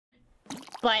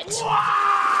but...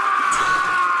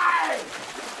 I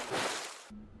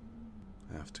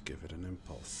have to give it an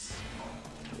impulse.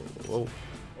 Whoa.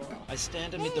 I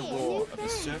stand amid the roar of a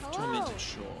surf-tormented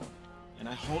shore, and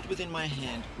I hold within my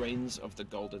hand grains of the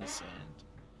golden sand.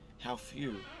 How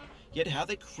few, yet how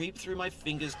they creep through my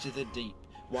fingers to the deep,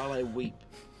 while I weep,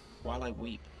 while I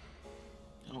weep.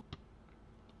 Oh.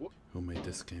 Who made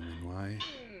this game and why?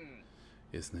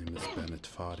 His name is Bennett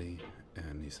Foddy,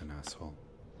 and he's an asshole.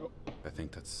 I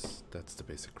think that's the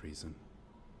basic reason.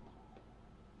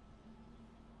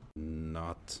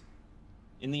 Not.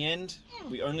 In the end,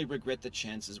 we only regret the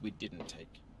chances we didn't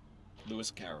take.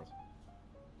 Lewis Carroll.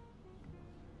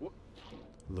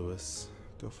 Lewis,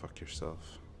 go fuck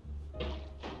yourself.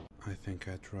 I think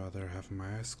I'd rather have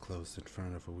my eyes closed in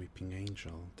front of a weeping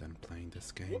angel than playing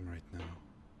this game right now.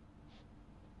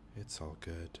 It's all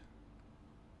good.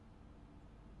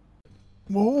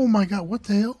 Whoa, oh my god, what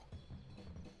the hell?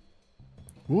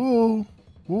 Whoa,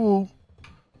 whoa.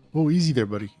 Whoa, easy there,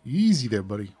 buddy. Easy there,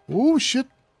 buddy. Oh, shit.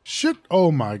 Shit.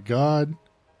 Oh my god.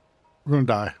 We're gonna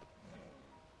die.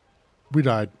 We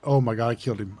died. Oh my god, I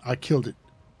killed him. I killed it.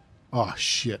 Oh,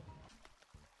 shit.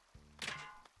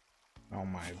 Oh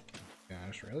my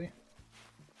gosh, really?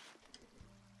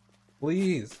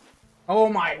 Please. Oh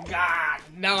my god,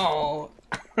 no!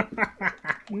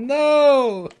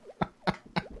 No!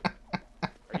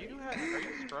 Are you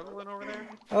struggling over there?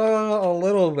 Oh, a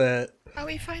little bit. Are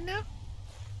we fine now?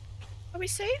 Are we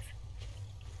safe?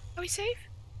 Are we safe?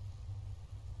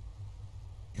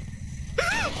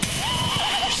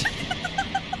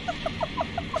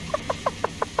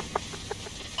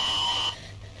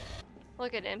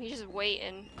 Look at him, he's just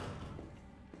waiting.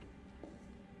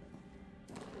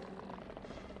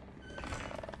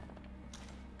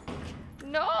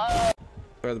 No!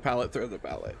 Throw the pallet, throw the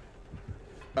pallet.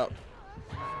 Oh.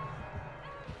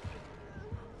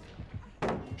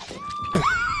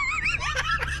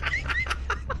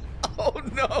 Oh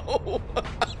no!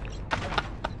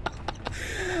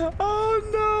 Oh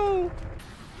no!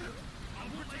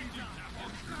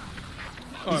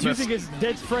 He's using his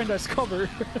dead friend as cover.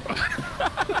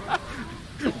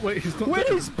 Wait, he's not Wait,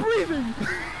 dead. he's breathing!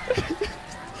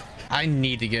 I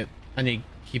need to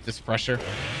keep this pressure.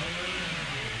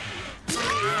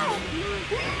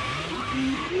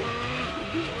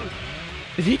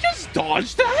 Did he just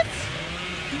dodge that?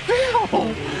 Bill!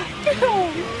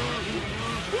 Bill!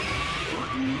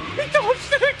 He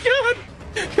dodged it again!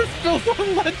 This Bill's a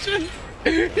legend!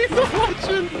 He's a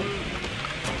legend!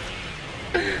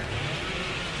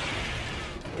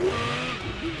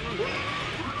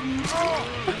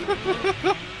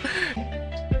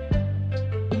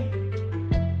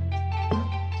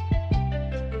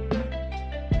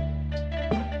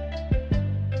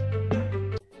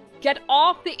 Get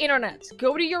off the internet.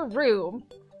 Go to your room.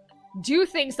 Do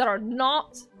things that are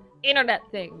not internet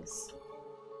things.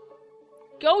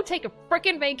 Go take a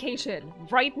frickin' vacation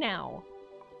right now.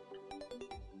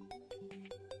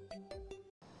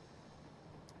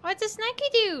 Oh, it's a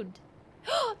snacky dude!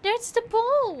 That's the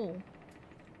ball!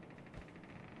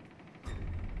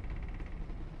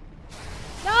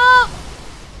 No!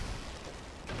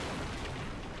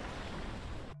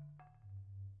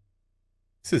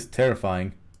 This is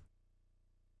terrifying.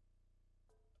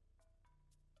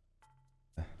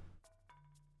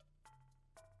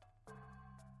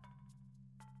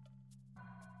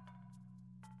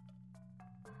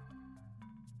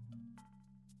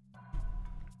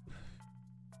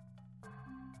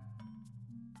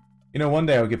 You know, one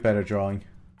day I'll get better at drawing.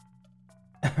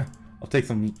 I'll take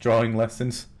some drawing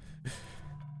lessons.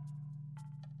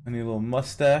 I need a little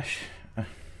mustache.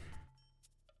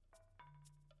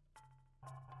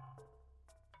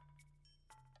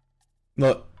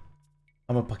 Look,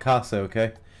 I'm a Picasso,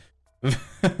 okay? And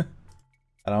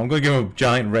I'm gonna give him a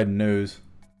giant red nose.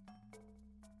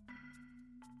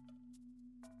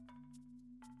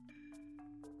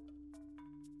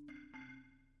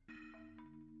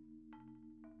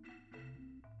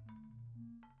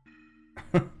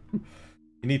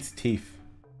 He needs teeth.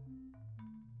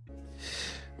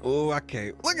 Oh, I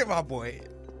can't. Look at my boy.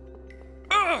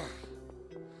 Ugh.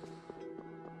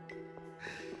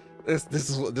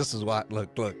 This is why.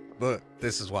 Look.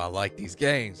 This is why I like these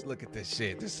games. Look at this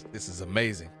shit. This is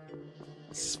amazing.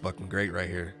 This is fucking great right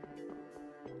here.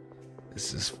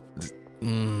 This is.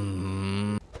 Give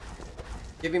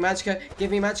me Magica, give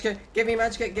me Magica, give me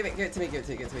Magica, give it to me,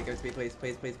 please,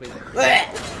 please.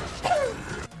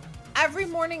 Every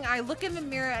morning I look in the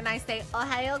mirror and I say,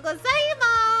 Ohayo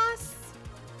gozaimasu!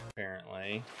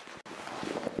 Apparently.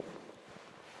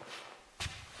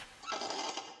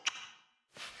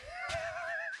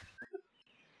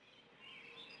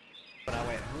 But I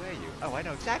wait. are you? Oh, I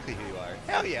know exactly who you are.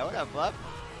 Hell yeah, what up, bub?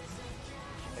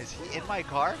 Is he in my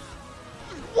car?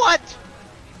 What?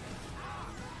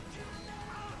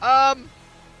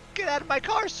 Get out of my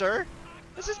car, sir.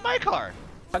 This is my car.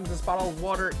 Chug this bottle of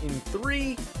water in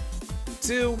 3,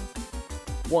 2,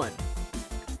 1.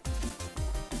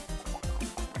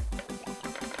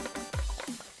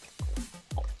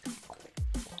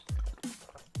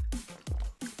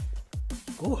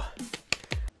 Ooh.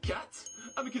 Cat,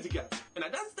 I'm a kitty cat, and I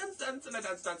dance, dance, dance, and I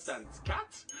dance, dance, dance. Cat,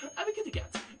 I'm a kitty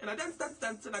cat, and I dance, dance,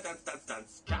 dance, and I dance, dance,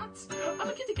 dance. Cat, I'm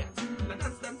a kitty cat, and I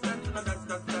dance, dance, dance, and I dance,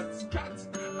 dance, dance. Cat,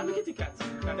 I'm a kitty cat,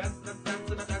 and I dance, dance,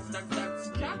 dance, and I dance, dance, dance.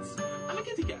 Cat, I'm a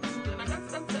kitty cat,